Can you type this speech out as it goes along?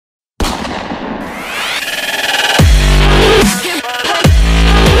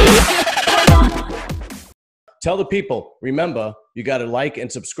tell the people, remember, you got to like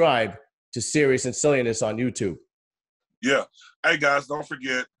and subscribe to Serious and Silliness on YouTube. Yeah. Hey, guys, don't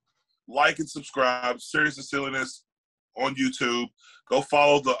forget, like and subscribe, Serious and Silliness on YouTube. Go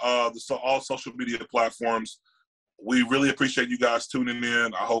follow all social media platforms. We really appreciate you guys tuning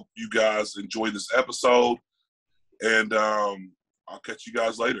in. I hope you guys enjoyed this episode, and I'll catch you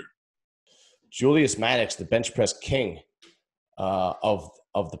guys later. Julius Maddox, the bench press king of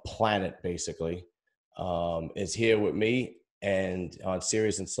the planet, basically, is here with me and on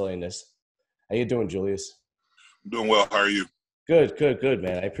Serious and Silliness. How you doing, Julius? I'm doing well. How are you? Good,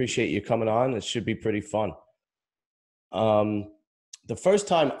 man. I appreciate you coming on. It should be pretty fun. The first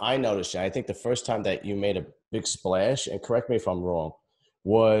time I noticed you, I think the first time that you made a big splash, and correct me if I'm wrong,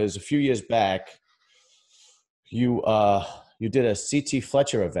 was a few years back. You did a CT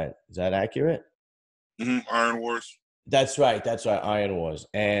Fletcher event. Is that accurate? Mm-hmm. Iron Wars. That's right. Iron Wars.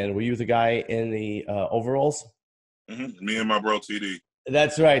 And were you the guy in the overalls? Mm-hmm. Me and my bro TD.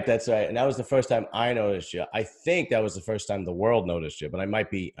 That's right. And that was the first time I noticed you. I think that was the first time the world noticed you, but I might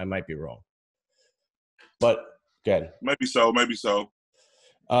be wrong. But good. Maybe so.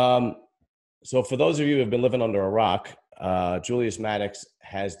 So for those of you who have been living under a rock, Julius Maddox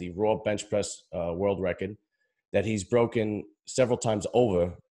has the raw bench press world record that he's broken several times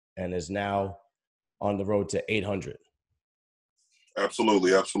over and is now on the road to 800.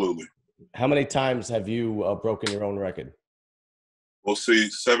 Absolutely. How many times have you broken your own record? We'll see.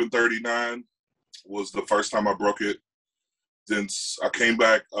 739 was the first time I broke it. Then I came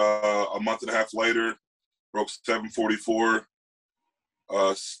back a month and a half later, broke 744.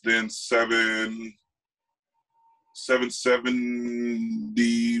 Then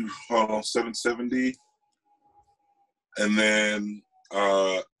 770. Hold on, 770. And then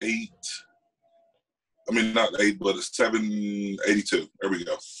 8. I mean, not 8, but a 782. There we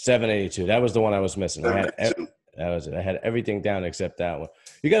go. 782. That was the one I was missing. That was it. I had everything down except that one.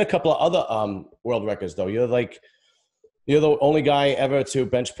 You got a couple of other world records though. You're the only guy ever to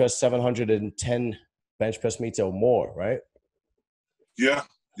bench press 710 bench press meets or more, right? Yeah.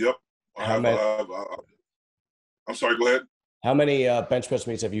 Yep. I'm sorry. Go ahead. How many bench press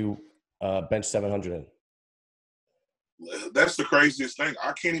meets have you benched 700 in? That's the craziest thing.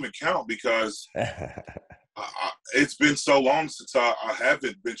 I can't even count because it's been so long since I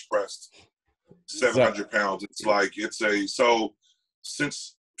haven't bench pressed 700 pounds. It's like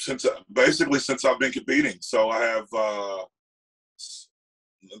since I've been competing. So I have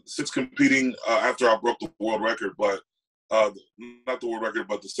since competing after I broke the world record, but not the world record,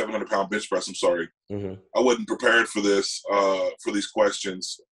 but the 700-pound bench press. I'm sorry, I wasn't prepared for this for these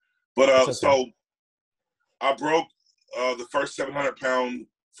questions, but okay. So I broke the first 700-pound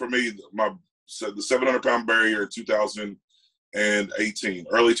for me. The 700-pound barrier in 2018,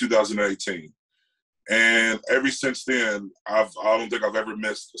 early 2018. And ever since then, I don't think I've ever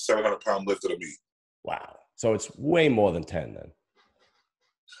missed a 700-pound lift at a meet. Wow. So it's way more than 10 then.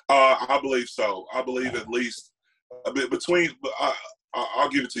 I believe so. I believe at least a bit between, I'll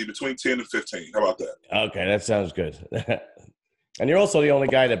give it to you, between 10 and 15. How about that? Okay, that sounds good. And you're also the only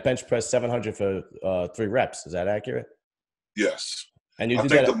guy that bench pressed 700 for 3 reps. Is that accurate? Yes. And I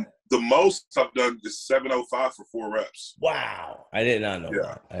think the most I've done is 705 for 4 reps. Wow. I did not know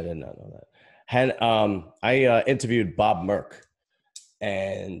that. I did not know that. And I interviewed Bob Merck,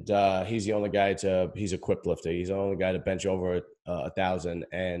 and he's the only guy he's a quip lifter. He's the only guy to bench over 1,000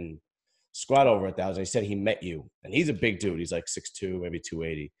 and squat over 1,000. He said he met you, and he's a big dude. He's like 6'2", maybe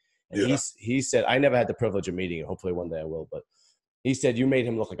 280. And he said, I never had the privilege of meeting him. Hopefully one day I will, but he said you made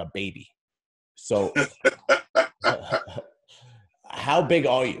him look like a baby. So how big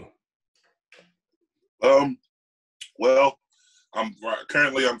are you? Well, I'm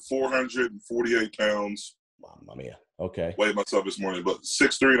 448 pounds. Mamma mia. Okay. Weighed myself this morning, but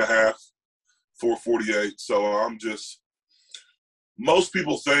 6'3.5", 448. So I'm just. Most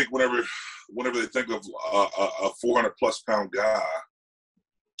people think whenever they think of a 400+ pound guy,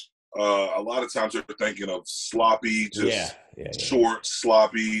 a lot of times they're thinking of sloppy, short,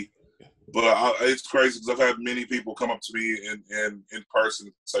 sloppy. But it's crazy because I've had many people come up to me in person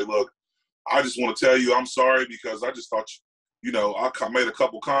and say, "Look, I just want to tell you I'm sorry because I just thought I made a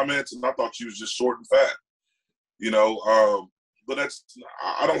couple comments and I thought you was just short and fat." But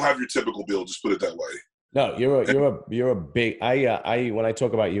I don't have your typical build. Just put it that way. No, you're a big. When I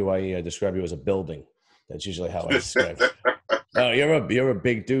talk about you, I describe you as a building. That's usually how I describe it. No, you're a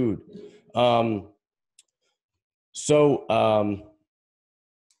big dude.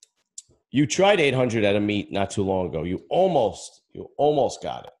 You tried 800 at a meet not too long ago. You almost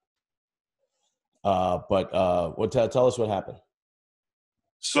got it. But tell us what happened.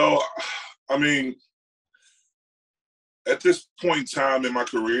 So, I mean, at this point in time in my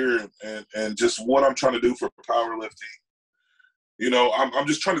career and just what I'm trying to do for powerlifting, I'm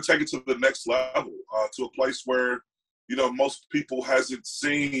just trying to take it to the next level, to a place where, most people haven't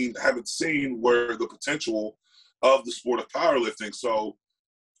seen where the potential of the sport of powerlifting. So,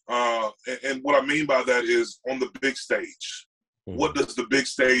 and what I mean by that is on the big stage. Mm-hmm. What does the big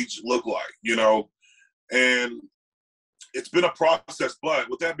stage look like? And it's been a process. But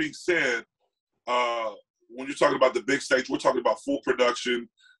with that being said, when you're talking about the big stage, we're talking about full production.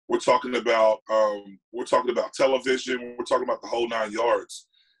 We're talking about television. We're talking about the whole 9 yards.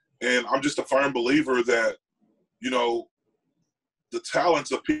 And I'm just a firm believer that, the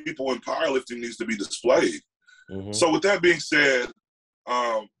talents of people in powerlifting needs to be displayed. Mm-hmm. So with that being said,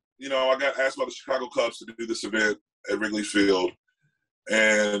 I got asked by the Chicago Cubs to do this event at Wrigley Field.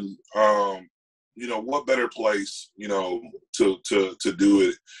 And, what better place, to do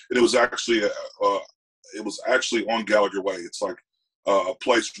it. And it was actually on Gallagher Way. It's like a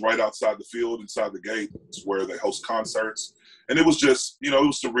place right outside the field, inside the gate. It's where they host concerts. And it was just, it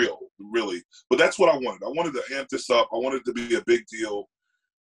was surreal, really. But that's what I wanted. I wanted to amp this up. I wanted it to be a big deal.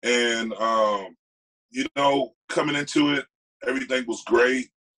 And, coming into it, everything was great.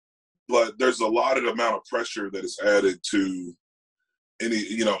 But there's a lot of amount of pressure that is added to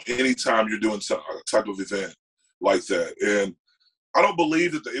anytime you're doing some type of event like that. And I don't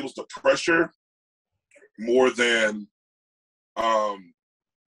believe that it was the pressure more than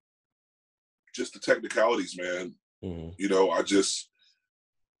just the technicalities, man. Mm-hmm.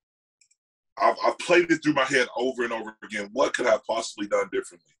 I've played it through my head over and over again. What could I have possibly done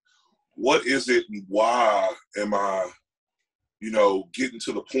differently? What is it and why am I, getting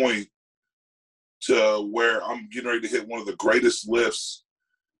to the point to where I'm getting ready to hit one of the greatest lifts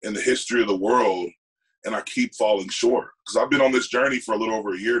in the history of the world, and I keep falling short? Because I've been on this journey for a little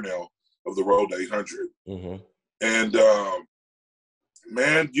over a year now of the road to 800. Mm-hmm. And,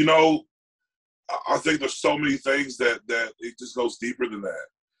 man, I think there's so many things that it just goes deeper than that.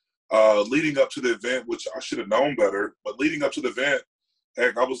 Leading up to the event, which I should have known better, but leading up to the event,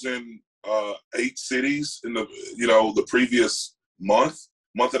 heck, I was in 8 cities in the previous month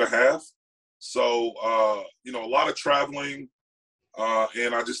and a half. So, a lot of traveling,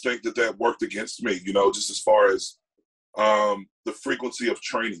 and I just think that worked against me, just as far as the frequency of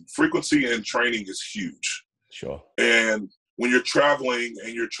training. Frequency in training is huge. Sure. And when you're traveling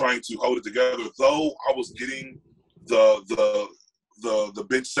and you're trying to hold it together, though I was getting the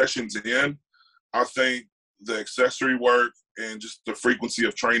big sessions in, I think the accessory work and just the frequency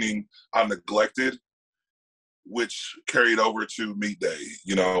of training I neglected, which carried over to meet day.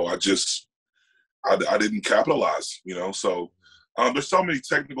 I didn't capitalize, so there's so many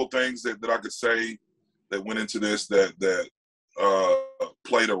technical things that I could say that went into this that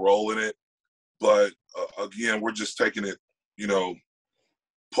played a role in it. But again, we're just taking it,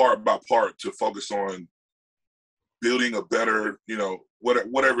 part by part to focus on building a better,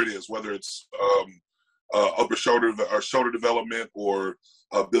 whatever it is, whether it's upper shoulder or shoulder development or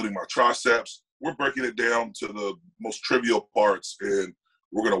building my triceps. We're breaking it down to the most trivial parts, and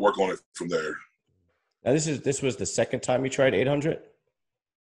we're going to work on it from there. Now, this was the second time you tried 800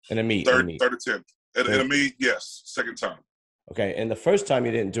 in a meet. Third attempt. In a meet, yes, second time. Okay, and the first time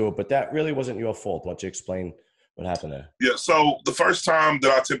you didn't do it, but that really wasn't your fault. Why don't you explain what happened there? Yeah, so the first time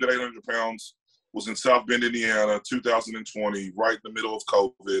that I attempted 800 pounds was in South Bend, Indiana, 2020, right in the middle of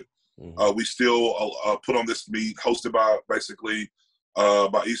COVID. Mm-hmm. We still put on this meet hosted by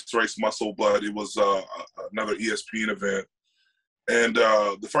East Race Muscle, but it was another ESPN event. And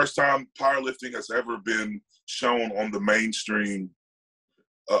the first time powerlifting has ever been shown on the mainstream,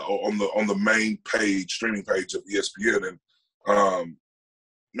 on the main page, streaming page of ESPN. And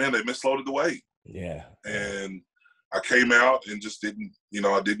man, they misloaded the weight. Yeah. And I came out and just didn't,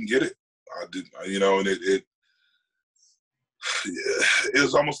 I didn't get it. I didn't, and it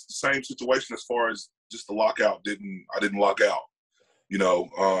was almost the same situation as far as just the lockout. I didn't lock out,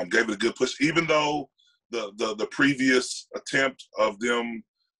 gave it a good push, even though the previous attempt of them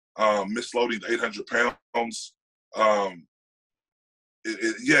misloading the 800 pounds,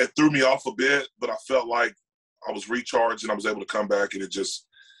 it threw me off a bit, but I felt like I was recharged and I was able to come back, and it just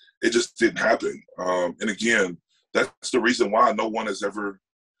didn't happen. And again, that's the reason why no one has ever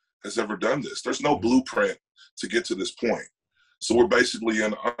done this. There's no blueprint to get to this point. So we're basically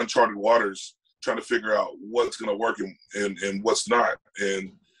in uncharted waters trying to figure out what's going to work and what's not.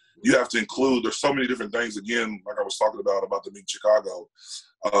 And you have to include, there's so many different things, again, like I was talking about the meet in Chicago,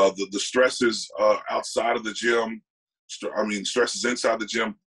 the stresses outside of the gym, stresses inside the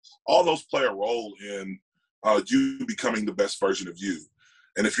gym, all those play a role in you becoming the best version of you.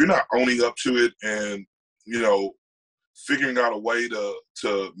 And if you're not owning up to it and, figuring out a way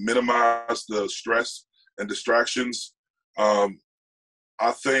to minimize the stress and distractions,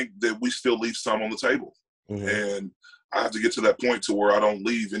 I think that we still leave some on the table. Mm-hmm. And I have to get to that point to where I don't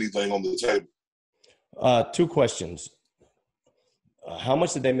leave anything on the table. 2 questions. How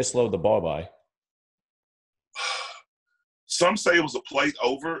much did they misload the bar by? Some say it was a plate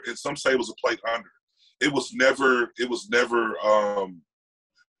over, and some say it was a plate under. It was never,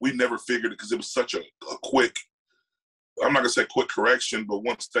 we never figured it because it was such a quick, I'm not going to say quick correction, but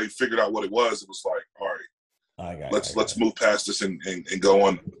once they figured out what it was like, all right, let's move past this and go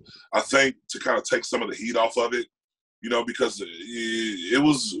on. I think to kind of take some of the heat off of it, because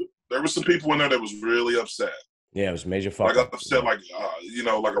there were some people in there that was really upset. Yeah, it was major fuck. Like upset, like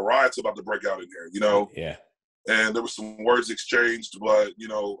a riot's about to break out in there, Yeah. And there were some words exchanged, but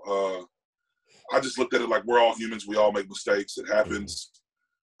I just looked at it like we're all humans. We all make mistakes. It happens,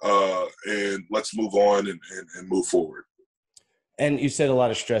 and let's move on and move forward. And you said a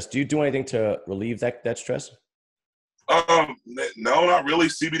lot of stress. Do you do anything to relieve that stress? No, not really.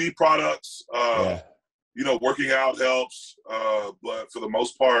 CBD products. Working out helps, but for the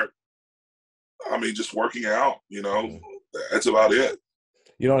most part, I mean, just working out. That's about it.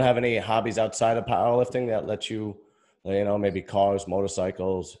 You don't have any hobbies outside of powerlifting that let you, maybe cars,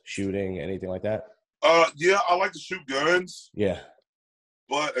 motorcycles, shooting, anything like that? Yeah, I like to shoot guns. Yeah.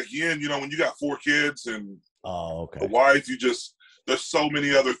 But again, when you got 4 kids and a wife, there's so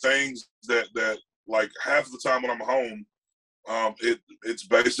many other things that like half the time when I'm home, it's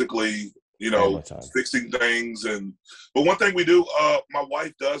basically, fixing things. But one thing we do, my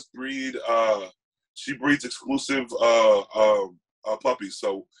wife does breed, she breeds exclusive puppies.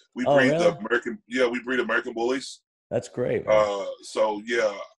 So we breed we breed American bullies. That's great. So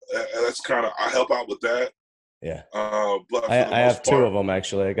yeah, that's kind of, I help out with that. Yeah. But I have 2 of them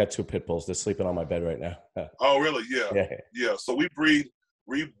actually. I got 2 pit bulls. They're sleeping on my bed right now. Oh really? Yeah. Yeah. So we breed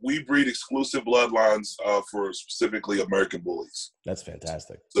exclusive bloodlines for specifically American bullies. That's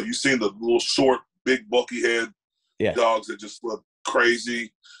fantastic. So you've seen the little short, big, bulky head dogs that just look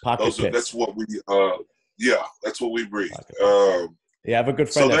crazy. That's what we that's what we breed. I have a good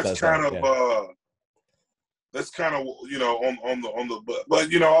friend. So that's kind of that's kind of on the but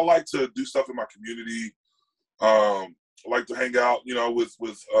I like to do stuff in my community. I like to hang out, with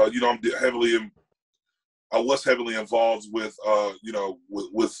I was heavily involved with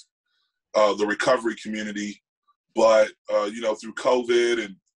the recovery community, but through COVID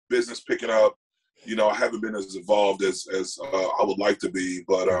and business picking up, I haven't been as involved as I would like to be.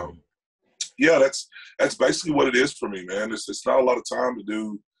 But that's basically what it is for me, man. It's not a lot of time to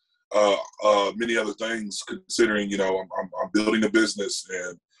do many other things, considering I'm building a business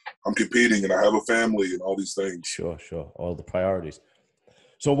and I'm competing and I have a family and all these things. Sure, all the priorities.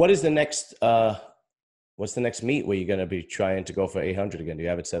 So what is the next? What's the next meet where you're going to be trying to go for 800 again? Do you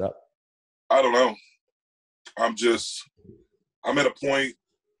have it set up? I don't know. I'm at a point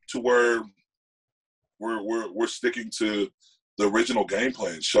to where we're sticking to the original game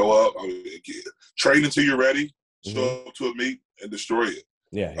plan. Show up, train until you're ready, show up to a meet and destroy it.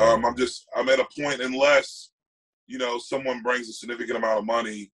 Yeah. I'm at a point, unless, someone brings a significant amount of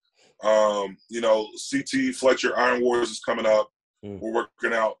money. CT Fletcher Iron Wars is coming up. We're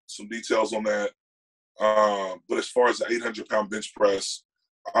working out some details on that. But as far as the 800-pound bench press,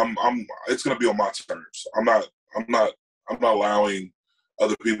 it's going to be on my terms. I'm not allowing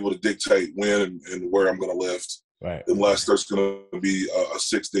other people to dictate when and where I'm going to lift, right? Unless there's going to be a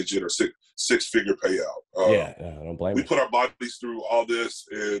 6-digit or six-figure payout. I don't blame you. We put our bodies through all this,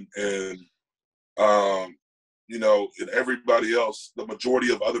 and everybody else, the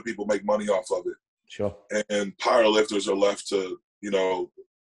majority of other people make money off of it. Sure. And powerlifters are left to,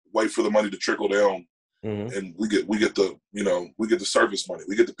 wait for the money to trickle down. And we get the service money,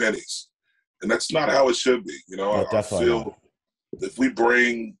 we get the pennies, and that's not how it should be. I feel if we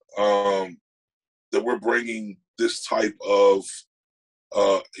bring that we're bringing this type of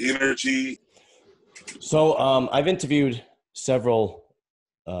energy. So I've interviewed several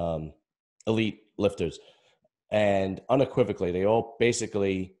elite lifters, and unequivocally, they all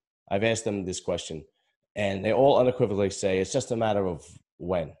basically, I've asked them this question, and they all unequivocally say it's just a matter of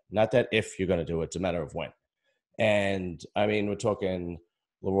when, not that if you're going to do it, it's a matter of when. And I mean, we're talking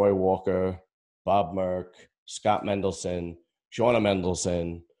Leroy Walker, Bob Merck, Scott Mendelson, Shauna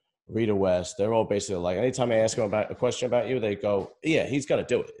Mendelson, Rita West. They're all basically like, anytime I ask them about a question about you, they go, yeah, he's got to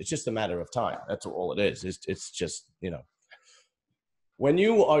do it. It's just a matter of time. That's all it is. It's just, when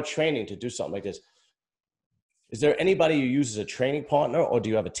you are training to do something like this, is there anybody you use as a training partner, or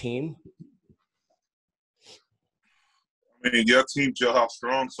do you have a team? I mean, Team Jailhouse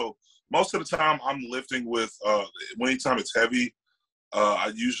Strong. So most of the time I'm lifting with, anytime it's heavy,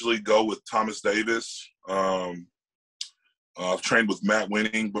 I usually go with Thomas Davis. I've trained with Matt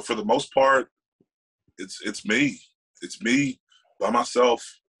Winning, but for the most part, it's me. It's me by myself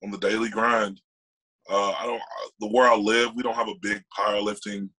on the daily grind. Where I live, we don't have a big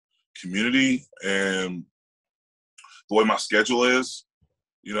powerlifting community, and the way my schedule is,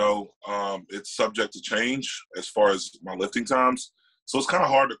 it's subject to change as far as my lifting times. So it's kind of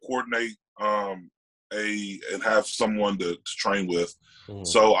hard to coordinate and have someone to train with. Mm-hmm.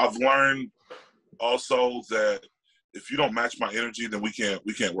 So I've learned also that if you don't match my energy, then we can't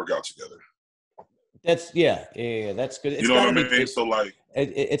work out together. That's that's good. It's you know what I mean? So like,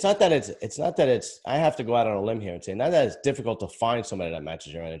 it's not that it's. I have to go out on a limb here and say not that it's difficult to find somebody that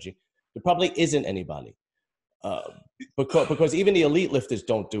matches your energy. There probably isn't anybody, because even the elite lifters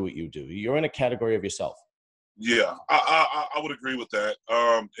don't do what you do. You're in a category of yourself. Yeah, I would agree with that.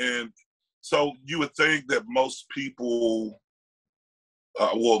 And so you would think that most people,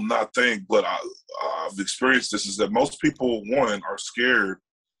 not think, but I've experienced this, is that most people, one, are scared.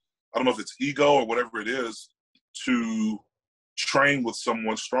 I don't know if it's ego or whatever it is, to train with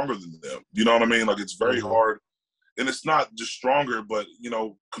someone stronger than them. You know what I mean? Like, it's very hard. And it's not just stronger, but,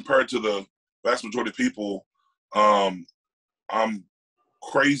 compared to the vast majority of people, I'm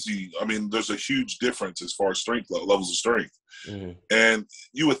crazy. I mean, there's a huge difference as far as levels of strength. Mm-hmm. And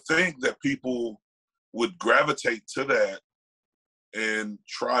you would think that people would gravitate to that and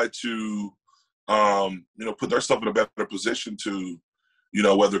try to, put themselves in a better position to,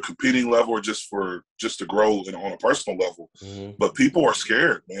 whether competing level or just to grow on a personal level. Mm-hmm. But people are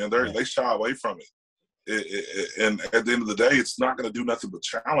scared, man. They shy away from it. And at the end of the day, it's not going to do nothing but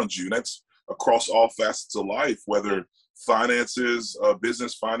challenge you. And that's across all facets of life, whether finances,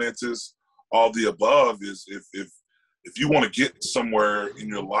 business finances, all the above. Is if you want to get somewhere in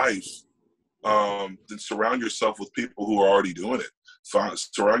your life, then surround yourself with people who are already doing it.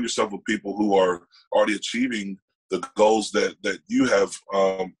 Surround yourself with people who are already achieving the goals that you have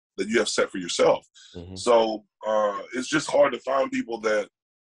set for yourself. Mm-hmm. So it's just hard to find people that,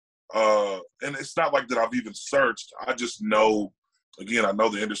 and it's not like that I've even searched. I just know, again, I know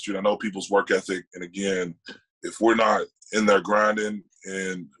the industry, and I know people's work ethic. And again, if we're not in there grinding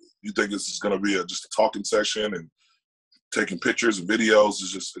and you think this is going to be just a talking session and taking pictures and videos,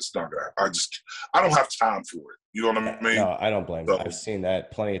 it's not gonna. I don't have time for it. You know what I mean? No, I don't blame you. I've seen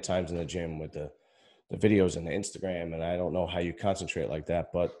that plenty of times in the gym with the videos and the Instagram, and I don't know how you concentrate like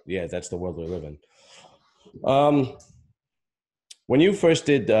that, but yeah, that's the world we live in. When you first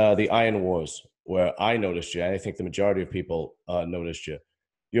did the Iron Wars, where I noticed you, and I think the majority of people noticed you,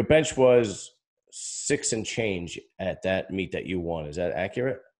 your bench was 6 and change at that meet that you won. Is that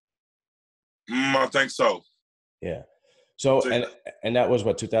accurate? I think so. Yeah. So, and that was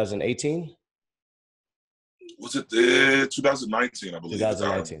what, 2018? Was it 2019, I believe?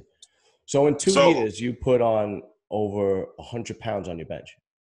 2019. So in 2 years, you put on over 100 pounds on your bench.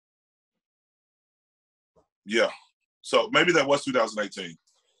 Yeah. So maybe that was 2018.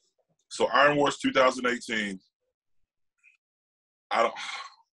 So Iron Wars 2018. I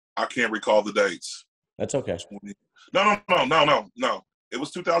can't recall the dates. That's okay. No. It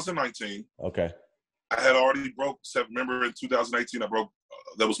was 2019. Okay. I had already remember in 2018,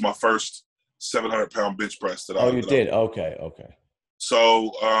 that was my first 700-pound bench press. You did? Okay.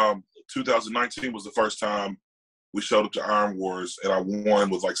 So 2019 was the first time we showed up to Iron Wars, and I won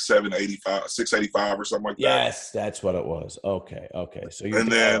with like 685 or something like that. Yes, that's what it was. Okay. So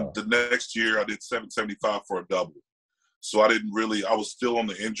the next year I did 775 for a double. So I was still on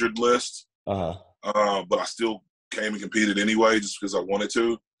the injured list, but I still came and competed anyway just because I wanted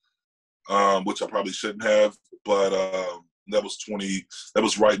to, which I probably shouldn't have. But that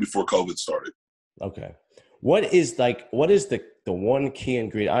was right before COVID started. Okay. What is the one key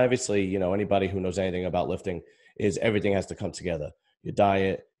ingredient? Obviously, anybody who knows anything about lifting is everything has to come together. Your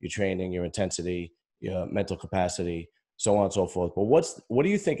diet, your training, your intensity, your mental capacity, so on and so forth. But what do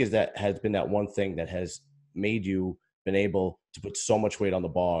you think has been that one thing that has made you been able to put so much weight on the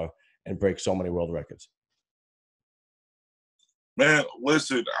bar and break so many world records? Man,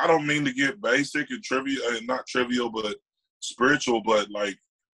 listen, I don't mean to get basic and not trivial, but spiritual, but like,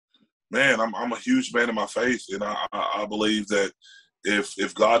 man, I'm a huge man of my faith, and I believe that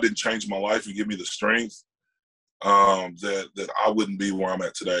if God didn't change my life and give me the strength, that I wouldn't be where I'm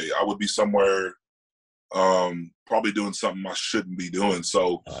at today. I would be somewhere, probably doing something I shouldn't be doing.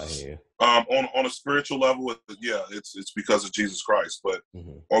 So, on a spiritual level, yeah, it's because of Jesus Christ. But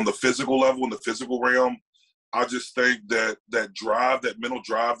on the physical level, in the physical realm, I just think that drive, that mental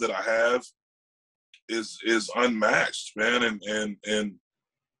drive that I have, is unmatched, man. And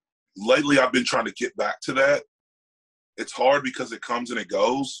lately I've been trying to get back to that. It's hard because it comes and it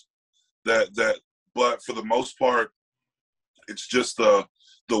goes. But for the most part, it's just the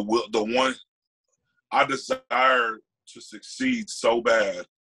one I desire to succeed so bad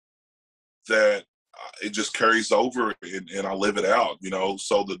that it just carries over and I live it out, you know.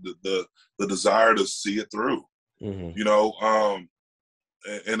 So the desire to see it through, you know.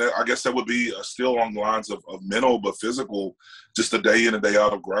 And I guess that would be still along the lines of mental, but physical, just a day in and day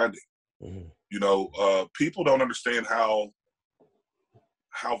out of grinding. You know, people don't understand how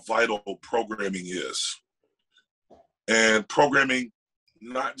vital programming is. And programming,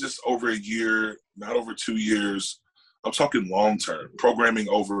 not just over a year, not over 2 years. I'm talking long term. Programming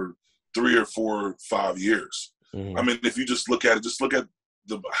over 3 or 4 or 5 years. I mean, if you just look at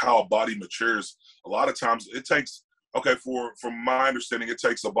how a body matures. A lot of times it takes, from my understanding, it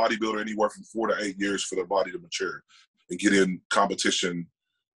takes a bodybuilder anywhere from 4 to 8 years for their body to mature and get in competition.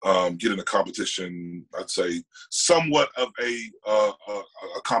 Get in a competition, I'd say, somewhat of a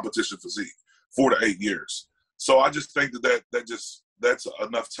competition physique, 4 to 8 years. So I just think that's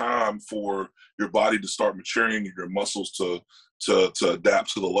enough time for your body to start maturing and your muscles to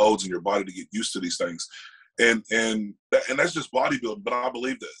adapt to the loads and your body to get used to these things. And that's just bodybuilding. But I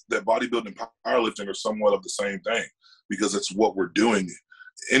believe that bodybuilding and powerlifting are somewhat of the same thing, because it's what we're doing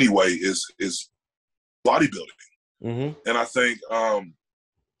anyway is bodybuilding. And I think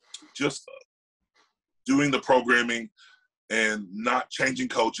just doing the programming and not changing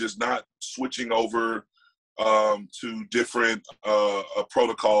coaches, not switching over to different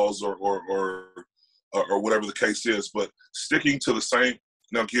protocols or whatever the case is, but sticking to the same.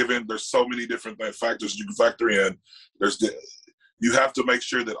 Now, given there's so many different factors you can factor in, you have to make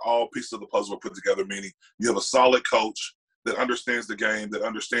sure that all pieces of the puzzle are put together, meaning you have a solid coach that understands the game, that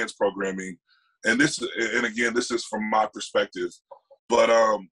understands programming. And again, this is from my perspective, but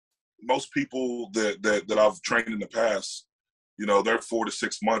most people that I've trained in the past, you know, they're 4 to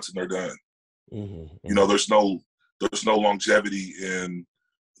 6 months and they're done. You know, there's no longevity in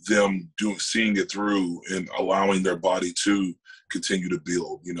them seeing it through and allowing their body to continue to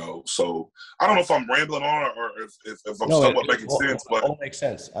build, you know. So I don't know if I'm rambling on or if I'm somewhat making sense, but it all makes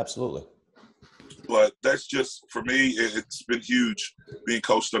sense. Absolutely. But that's just, for me, it's been huge being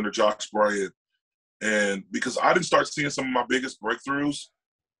coached under Josh Bryant. And because I didn't start seeing some of my biggest breakthroughs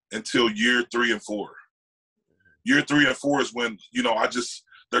until year 3 and 4. Year 3 and 4 is when, you know,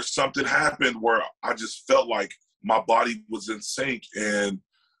 there's something happened where I just felt like my body was in sync and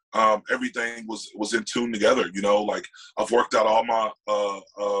everything was in tune together. You know, like I've worked out all my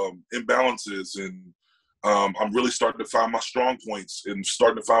imbalances, and I'm really starting to find my strong points and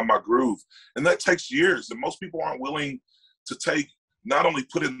starting to find my groove. And that takes years, and most people aren't willing to not only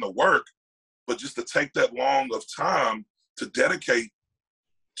put in the work, but just to take that long of time to dedicate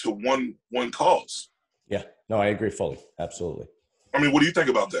to one cause. Yeah, no, I agree fully. Absolutely. I mean, what do you think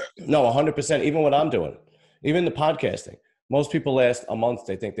about that? No, 100%. Even what I'm doing, even the podcasting. Most people last a month,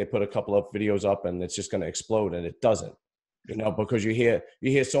 they think they put a couple of videos up and it's just going to explode, and it doesn't. You know, because you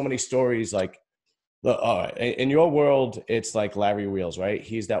hear so many stories like, in your world, it's like Larry Wheels, right?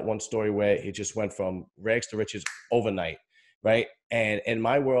 He's that one story where he just went from rags to riches overnight, right? And in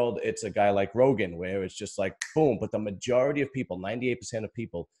my world, it's a guy like Rogan, where it's just like boom. But the majority of people, 98% of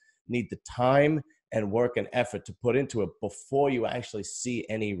people, need the time and work and effort to put into it before you actually see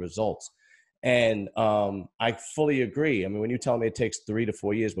any results. And I fully agree. I mean, when you tell me it takes 3 to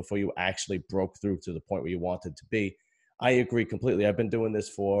 4 years before you actually broke through to the point where you wanted to be, I agree completely. I've been doing this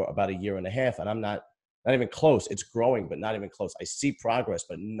for about 1.5 years, and I'm not even close. It's growing, but not even close. I see progress,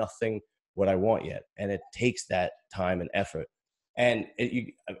 but nothing what I want yet. And it takes that time and effort. And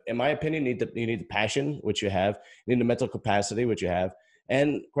in my opinion, you need the passion, which you have. You need the mental capacity, which you have.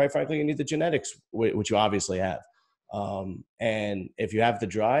 And quite frankly, you need the genetics, which you obviously have. And if you have the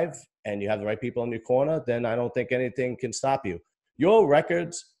drive and you have the right people in your corner, then I don't think anything can stop you. Your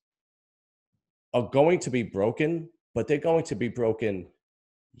records are going to be broken, but they're going to be broken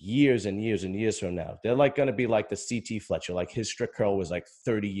years and years and years from now. They're like going to be like the CT Fletcher, like his strict curl was like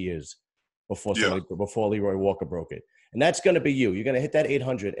 30 years before Leroy Walker broke it. And that's going to be you. You're going to hit that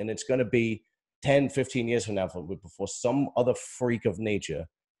 800, and it's going to be 10, 15 years from now before some other freak of nature,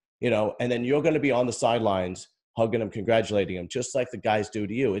 you know, and then you're going to be on the sidelines hugging him, congratulating him, just like the guys do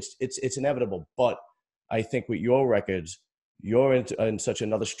to you. It's inevitable. But I think with your records, you're in such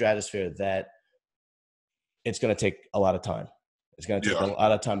another stratosphere that it's going to take a lot of time. It's going to take a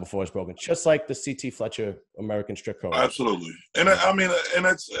lot of time before it's broken, just like the CT Fletcher American strict curl. Absolutely. And I mean, and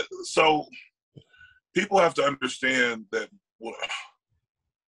that's so people have to understand that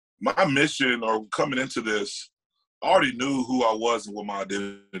my mission or coming into this I already knew who I was and what my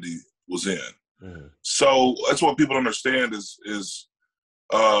identity was in. Mm-hmm. So that's what people understand is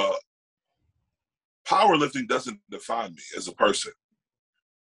powerlifting doesn't define me as a person.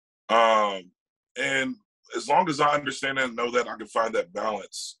 And as long as I understand that and know that, I can find that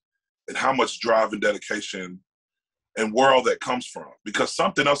balance and how much drive and dedication and where all that comes from, because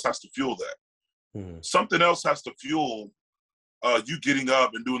something else has to fuel that. Mm-hmm. Something else has to fuel you getting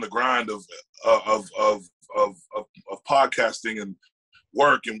up and doing the grind of podcasting and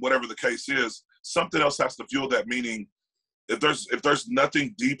work and whatever the case is. Something else has to fuel that. Meaning, if there's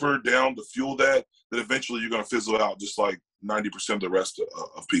nothing deeper down to fuel that, then eventually you're going to fizzle out, just like 90% of the rest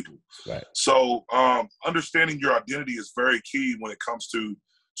of people. Right. So understanding your identity is very key when it comes to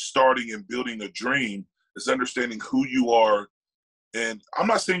starting and building a dream. Is understanding who you are. And I'm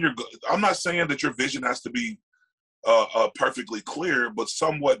not saying that your vision has to be perfectly clear, but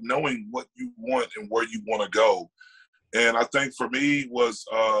somewhat knowing what you want and where you want to go. And I think for me was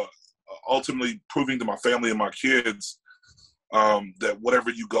ultimately proving to my family and my kids that whatever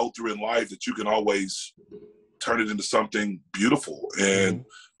you go through in life, that you can always turn it into something beautiful. And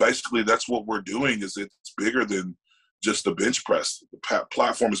basically that's what we're doing. Is it's bigger than just the bench press. The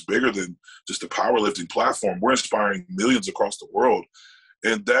platform is bigger than just a powerlifting platform. We're inspiring millions across the world.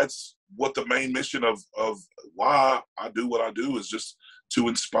 And that's what the main mission of why I do what I do is, just to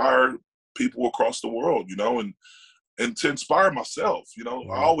inspire people across the world, you know, and to inspire myself. You know,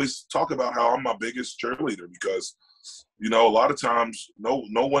 I always talk about how I'm my biggest cheerleader, because, you know, a lot of times no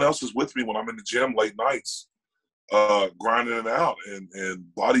one else is with me when I'm in the gym late nights, grinding it out, and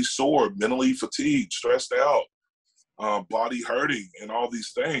body sore, mentally fatigued, stressed out, body hurting, and all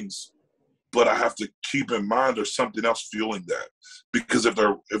these things. But I have to keep in mind there's something else fueling that. Because if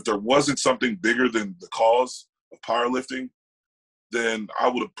there wasn't something bigger than the cause of powerlifting, then I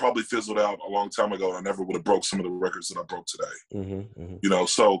would have probably fizzled out a long time ago, and I never would have broke some of the records that I broke today. You know,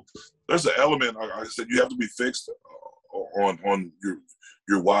 so there's an element, like I said, you have to be fixed on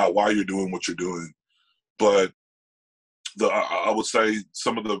your why you're doing what you're doing. But I would say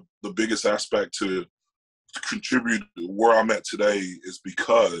some of the biggest aspect to contribute where I'm at today is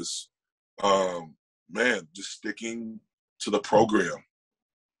because, just sticking to the program.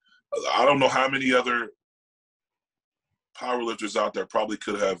 I don't know how many other powerlifters out there probably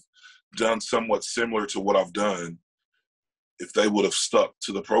could have done somewhat similar to what I've done if they would have stuck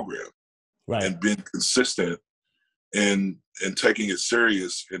to the program, right, and been consistent and taking it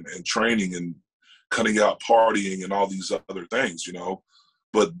serious and training and cutting out partying and all these other things, you know.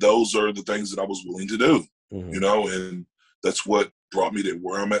 But those are the things that I was willing to do, you know, and that's what brought me to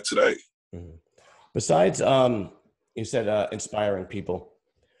where I'm at today. Besides, you said inspiring people.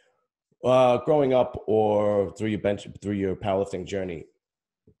 Growing up or through your powerlifting journey,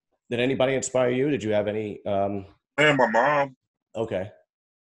 did anybody inspire you? Did you have any? My mom. Okay.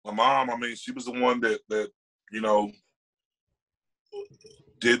 My mom. I mean, she was the one that you know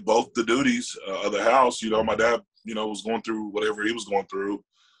did both the duties of the house. You know, my dad, you know, was going through whatever he was going through,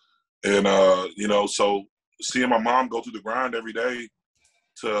 and you know, so seeing my mom go through the grind every day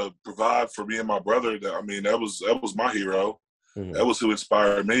to provide for me and my brother, that was my hero. That was who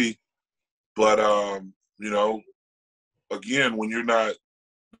inspired me. But you know, again, when you're not,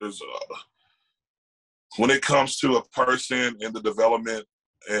 when it comes to a person and the development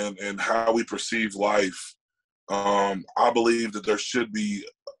and how we perceive life, I believe that there should be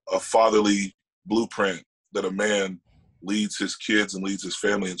a fatherly blueprint that a man leads his kids and leads his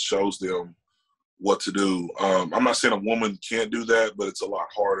family and shows them what to do. I'm not saying a woman can't do that, but it's a lot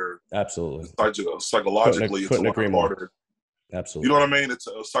harder. Absolutely. Psychologically, it's a lot harder. Absolutely. You know what I mean? It's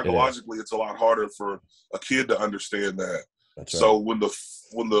psychologically, it's a lot harder for a kid to understand that. That's right. So when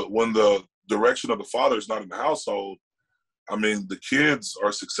the direction of the father is not in the household, I mean, the kids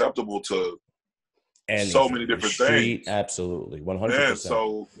are susceptible to so many different things. Absolutely, 100%.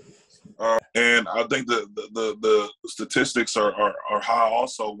 So, and I think the statistics are high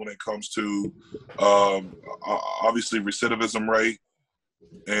also when it comes to obviously recidivism rate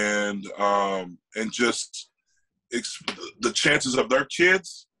and just the chances of their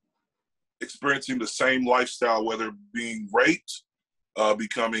kids experiencing the same lifestyle, whether being raped,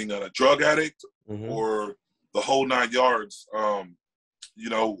 becoming a drug addict, or the whole 9 yards. You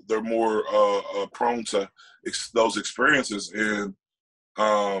know, they're more prone to those experiences. And,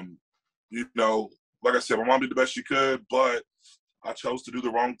 you know, like I said, my mom did the best she could, but I chose to do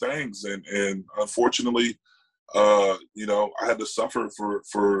the wrong things. And unfortunately, you know, I had to suffer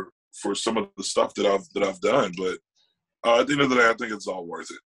for some of the stuff that I've done. But at the end of the day, I think it's all worth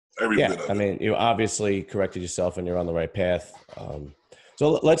it. Every bit of it. I mean, you obviously corrected yourself and you're on the right path.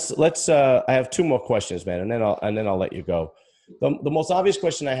 So let's. I have two more questions, man, and then I'll let you go. The most obvious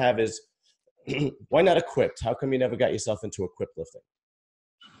question I have is, why not equipped? How come you never got yourself into equipped lifting?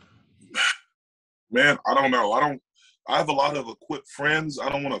 Man, I don't know. I have a lot of equipped friends. I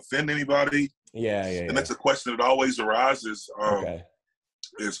don't want to offend anybody. Yeah. And that's a question that always arises. Okay.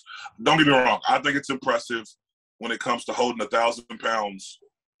 Is, don't get me wrong. I think it's impressive when it comes to holding 1,000 pounds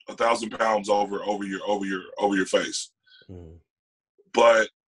over your face. Mm. But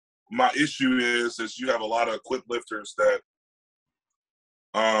my issue is you have a lot of equipped lifters that,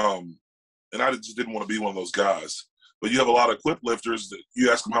 and I just didn't want to be one of those guys. But you have a lot of equipped lifters that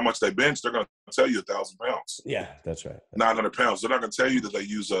you ask them how much they bench, they're going to tell you 1,000 pounds. Yeah, that's right. 900 pounds. They're not going to tell you that they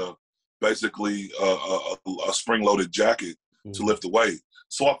use basically a spring-loaded jacket to lift the weight.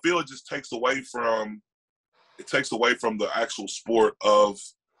 So I feel it just takes away from the actual sport of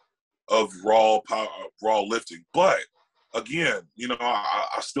raw lifting. But again,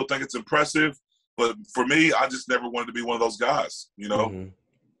 I still think it's impressive. But for me, I just never wanted to be one of those guys.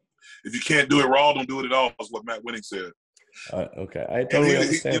 If you can't do it raw, don't do it at all. Is what Matt Winning said. Okay, I totally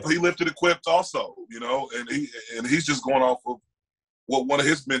understand. He lifted equipped also, and he's just going off of what one of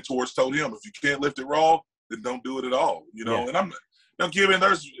his mentors told him. If you can't lift it raw, then don't do it at all. Yeah. And I'm now given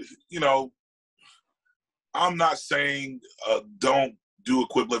there's, I'm not saying don't do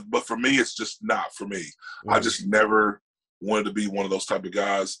equipped lift, but for me, it's just not for me. I just never wanted to be one of those type of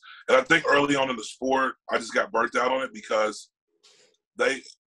guys. And I think early on in the sport, I just got burnt out on it because they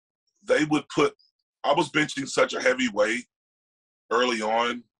would put, I was benching such a heavy weight early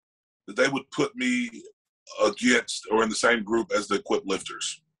on that they would put me against or in the same group as the equipped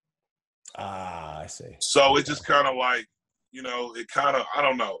lifters. I see. So it just kind of like, it kind of, I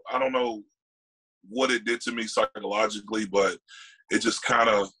don't know what it did to me psychologically, but it just kind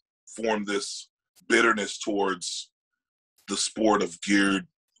of formed this bitterness towards the sport of geared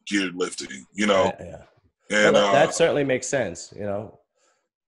lifting, Yeah. And well, that certainly makes sense, And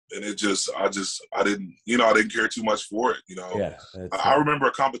it just, I didn't care too much for it, Yeah. I remember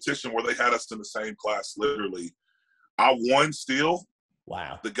a competition where they had us in the same class, literally. I won still.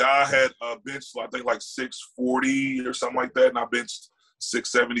 Wow. The guy had benched, I think, like 640 or something like that, and I benched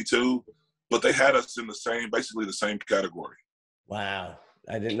 672. But they had us in basically the same category. Wow.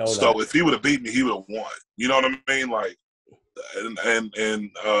 I didn't know that. So if he would have beat me, he would have won. You know what I mean? Like,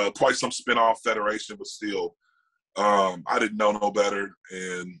 and probably some spin-off federation, but still, I didn't know no better.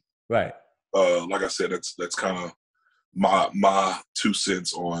 And right. Like I said, that's kind of my 2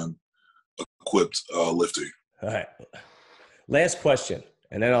 cents on equipped lifting. All right. Last question,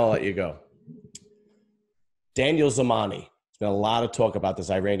 and then I'll let you go. Daniel Zamani. There's been a lot of talk about this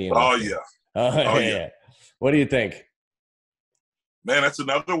Iranian. Oh, lifting. yeah. Yeah. What do you think? Man, that's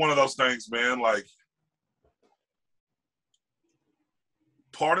another one of those things, man. Like,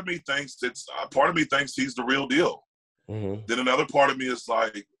 part of me thinks he's the real deal. Mm-hmm. Then another part of me is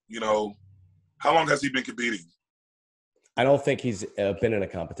like, how long has he been competing? I don't think he's been in a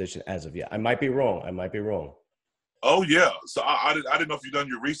competition as of yet. I might be wrong. Oh, yeah. So I didn't know if you've done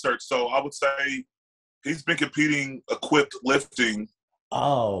your research. So I would say he's been competing equipped lifting.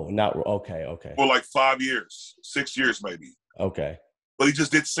 Oh, not okay. For like 5 years, 6 years maybe. Okay. But he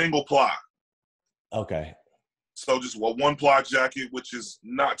just did single ply. Okay. So just a 1-ply jacket, which is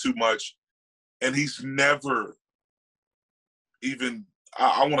not too much. And he's never even,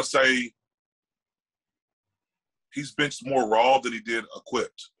 I want to say, he's benched more raw than he did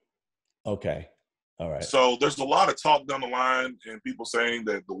equipped. Okay. All right. So there's a lot of talk down the line and people saying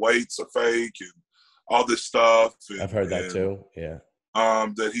that the weights are fake and all this stuff. And, I've heard that too. Yeah.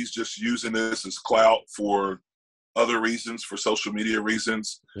 That he's just using this as clout for other reasons, for social media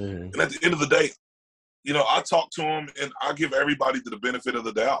reasons. Mm-hmm. And at the end of the day, I talk to him and I give everybody the benefit of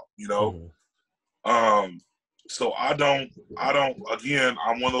the doubt, Mm-hmm. So I don't, again,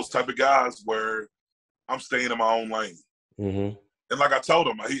 I'm one of those type of guys where I'm staying in my own lane. Mm-hmm. And like I told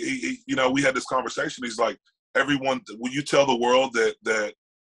him, he we had this conversation. He's like, everyone, will you tell the world that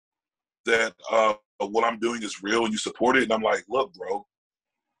what I'm doing is real and you support it? And I'm like, look, bro,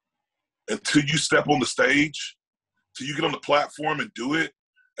 until you step on the stage, till you get on the platform and do it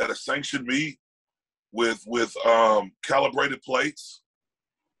at a sanctioned meet with calibrated plates,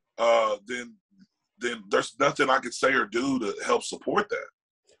 then there's nothing I could say or do to help support that.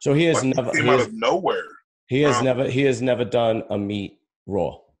 So he has never came out of nowhere. He has never done a meet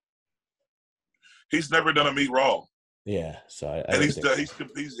raw. He's never done a meet raw. Yeah, so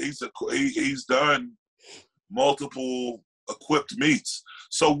he's done multiple equipped meets.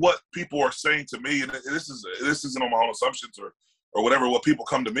 So what people are saying to me, and this isn't on my own assumptions or whatever. What people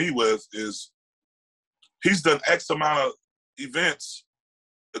come to me with is he's done X amount of events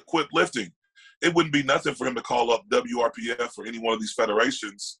quit lifting. It wouldn't be nothing for him to call up WRPF or any one of these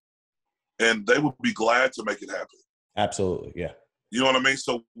federations, and they would be glad to make it happen. Absolutely, yeah. You know what I mean?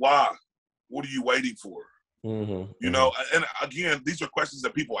 So why? What are you waiting for? You know, and again, these are questions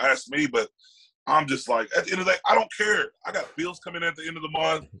that people ask me, but I'm just like, at the end of the day, I don't care. I got bills coming at the end of the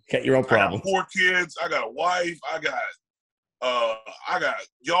month. Get your own problems. I got 4 kids. I got a wife. I got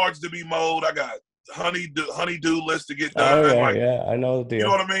yards to be mowed. I got honeydew list to get done. Oh, yeah, like, yeah, I know the deal. You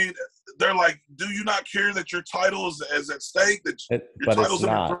know what I mean? They're like, do you not care that your title is at stake? That your title's in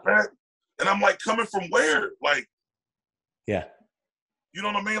prevent? And I'm like, coming from where? Like, yeah. You know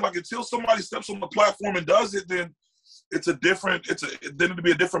what I mean? Like, until somebody steps on the platform and does it, then then it'd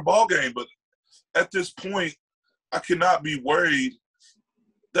be a different ball game. But at this point, I cannot be worried.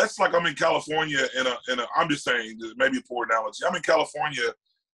 That's like I'm in California and I'm just saying, maybe a poor analogy. I'm in California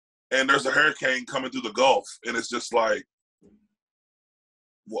and there's a hurricane coming through the Gulf, and it's just like,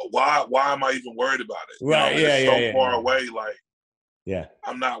 why am I even worried about it? Right? You know, it's so far away. Like,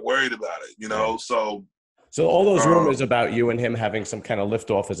 I'm not worried about it. You know, So all those rumors about you and him having some kind of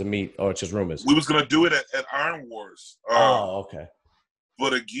liftoff as a meet, or it's just rumors? We was gonna do it at Iron Wars. Okay.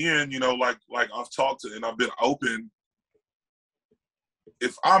 But again, you know, like I've talked to and I've been open.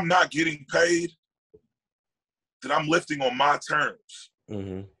 If I'm not getting paid, then I'm lifting on my terms.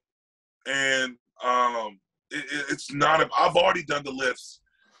 And it's not. I've already done the lifts,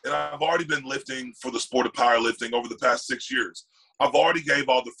 and I've already been lifting for the sport of powerlifting over the past 6 years. I've already gave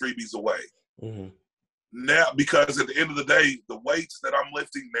all the freebies away. Now, because at the end of the day, the weights that I'm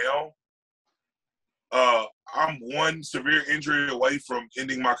lifting now, I'm one severe injury away from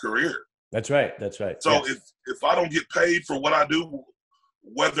ending my career. That's right. So if I don't get paid for what I do,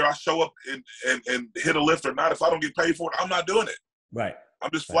 whether I show up and hit a lift or not, if I don't get paid for it, I'm not doing it. Right. I'm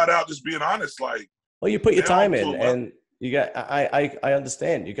just flat out just being honest. Like, well, you put your time in, and you got. I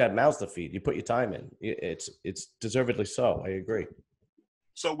understand. You got mouths to feed. You put your time in. It's deservedly so. I agree.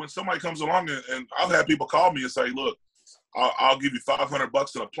 So when somebody comes along and I've had people call me and say, look, I'll give you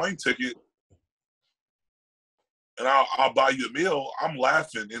 $500 and a plane ticket and I'll buy you a meal. I'm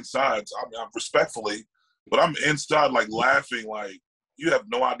laughing inside. I'm respectfully, but I'm inside like laughing, like, you have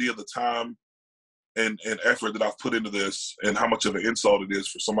no idea the time and effort that I've put into this and how much of an insult it is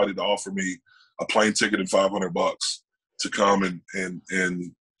for somebody to offer me a plane ticket and $500 to come and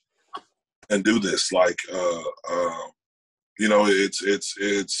do this. Like, you know,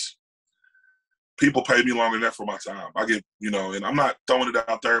 it's people pay me long enough for my time. I get, you know, and I'm not throwing it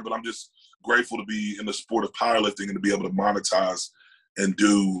out there, but I'm just grateful to be in the sport of powerlifting and to be able to monetize and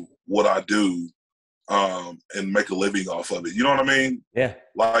do what I do, and make a living off of it. You know what I mean? Yeah.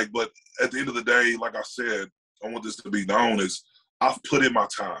 Like, but at the end of the day, like I said, I want this to be known is I've put in my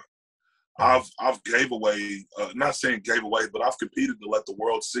time. I've gave away, not saying gave away, but I've competed to let the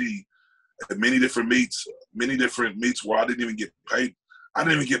world see at many different meets where I didn't even get paid. I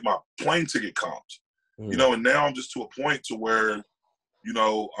didn't even get my plane ticket comped, you know, and now I'm just to a point to where, you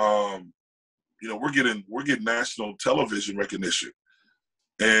know, we're getting national television recognition,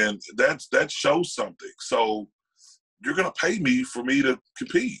 and that shows something. So you're going to pay me for me to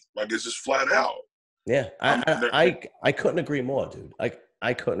compete. Like, it's just flat out. Yeah. I couldn't agree more, dude.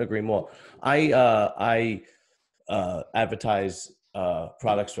 I couldn't agree more. I advertise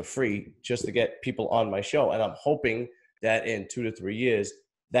products for free just to get people on my show. And I'm hoping that in 2 to 3 years,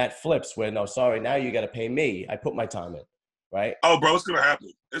 that flips where, no, sorry, now you got to pay me. I put my time in, right? Oh, bro, it's going to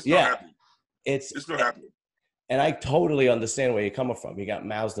happen. It's going to happen. It's going to happen. And I totally understand where you're coming from. You got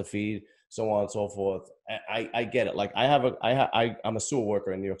mouths to feed, so on and so forth. I get it. Like, I'm a sewer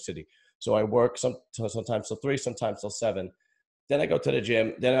worker in New York City. So I work sometimes till 3, sometimes till 7. Then I go to the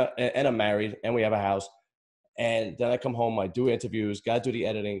gym, and I'm married, and we have a house. And then I come home, I do interviews, got to do the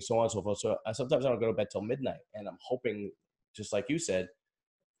editing, so on and so forth. So sometimes I don't go to bed till midnight. And I'm hoping, just like you said,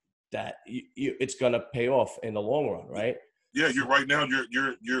 that it's going to pay off in the long run, right? Yeah, you're right now.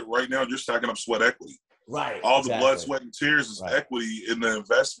 You're stacking up sweat equity. Right. All the blood, sweat, and tears is equity in the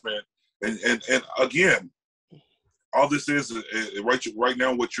investment. And again, all this is right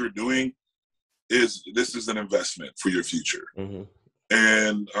now. What you're doing is an investment for your future. Mm-hmm.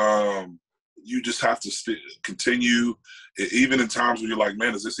 And you just have to continue, even in times when you're like,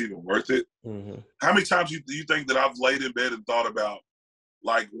 man, is this even worth it? Mm-hmm. How many times do you think that I've laid in bed and thought about,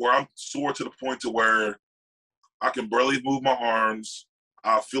 like, where I'm sore to the point to where I can barely move my arms,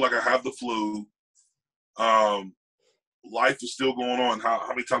 I feel like I have the flu, life is still going on. How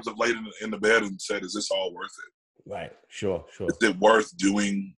many times I've laid in the bed and said, is this all worth it? Right. Sure. Is it worth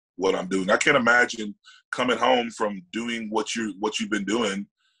doing what I'm doing? I can't imagine coming home from doing what you've been doing,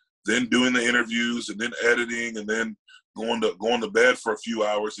 then doing the interviews and then editing and then going to bed for a few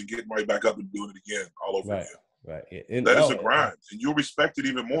hours and getting right back up and doing it again all over again. Right. That is a grind, and you'll respect it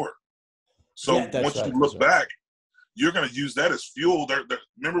even more. So once you look back, you're going to use that as fuel.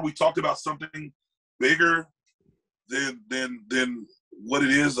 Remember, we talked about something bigger than what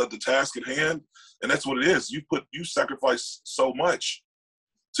it is at the task at hand, and that's what it is. You sacrifice so much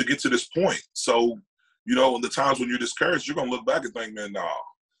to get to this point. So, in the times when you're discouraged, you're going to look back and think, man, nah,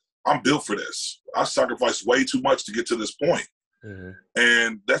 I'm built for this. I sacrificed way too much to get to this point. Mm-hmm.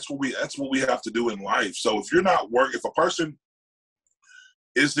 And that's what we have to do in life. So if a person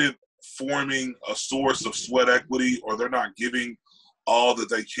isn't forming a source of sweat equity, or they're not giving all that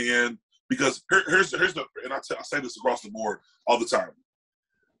they can, because here's the, and I say this across the board all the time.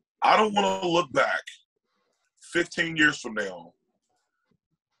 I don't want to look back 15 years from now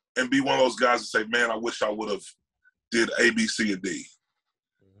and be one of those guys that say, man, I wish I would have did A, B, C, and D.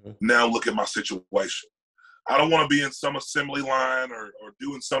 Mm-hmm. Now look at my situation. I don't want to be in some assembly line or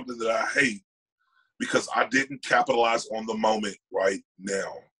doing something that I hate because I didn't capitalize on the moment right now.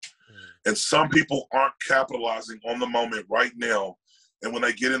 Mm-hmm. And some people aren't capitalizing on the moment right now. And when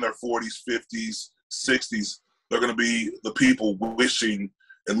they get in their 40s, 50s, 60s, they're going to be the people wishing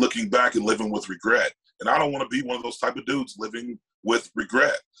and looking back and living with regret. And I don't want to be one of those type of dudes living with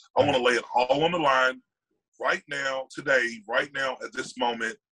regret. I want to lay it all on the line right now, today, right now, at this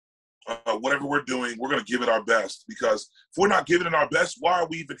moment. Whatever we're doing, we're going to give it our best, because if we're not giving it our best, why are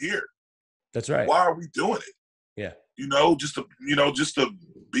we even here? That's right. Why are we doing it? Yeah. Just to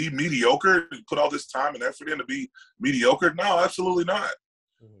be mediocre and put all this time and effort in to be mediocre? No, absolutely not.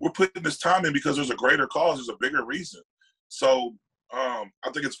 Mm-hmm. We're putting this time in because there's a greater cause, there's a bigger reason. So I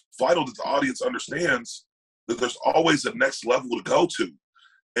think it's vital that the audience understands that there's always a next level to go to,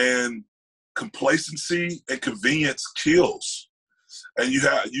 and complacency and convenience kills. And you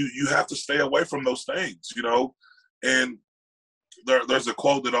have to stay away from those things, And there's a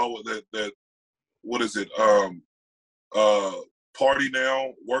quote that what is it? Party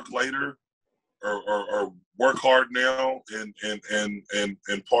now, work later, or work hard now and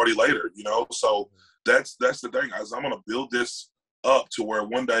party later. So that's the thing. I'm gonna build this up to where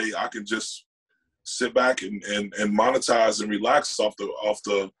one day I can just sit back and monetize and relax off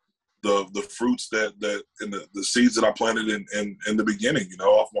the fruits that and the seeds that I planted in the beginning,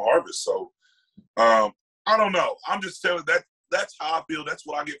 off my harvest. So I don't know. I'm just telling that's how I feel. That's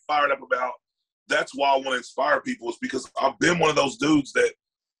what I get fired up about. That's why I want to inspire people, is because I've been one of those dudes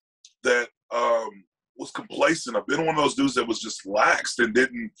that was complacent. I've been one of those dudes that was just laxed and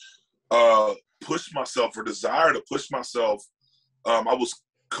didn't push myself or desire to push myself. I was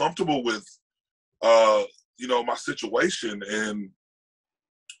comfortable with my situation, and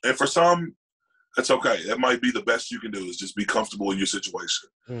for some, it's okay. That might be the best you can do, is just be comfortable in your situation.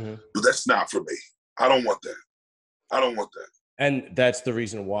 Mm-hmm. But that's not for me. I don't want that. And that's the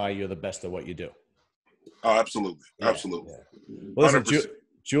reason why you're the best at what you do. Oh, absolutely. Yeah, absolutely. Yeah. Well, listen,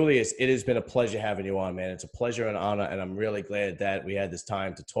 Julius, it has been a pleasure having you on, man. It's a pleasure and honor, and I'm really glad that we had this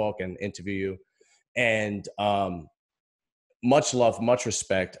time to talk and interview you. And much love, much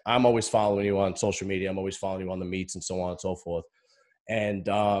respect. I'm always following you on social media. I'm always following you on the meets and so on and so forth. And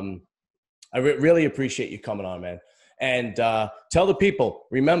I really appreciate you coming on, man. And tell the people,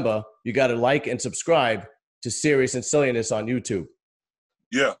 remember, you got to like and subscribe to Serious and Silliness on YouTube.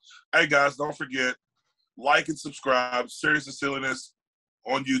 Yeah. Hey, guys, don't forget, like and subscribe, Serious and Silliness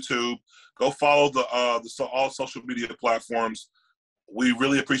on YouTube. Go follow all social media platforms. We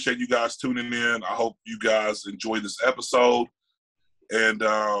really appreciate you guys tuning in. I hope you guys enjoyed this episode. And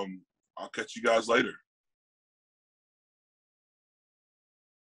I'll catch you guys later.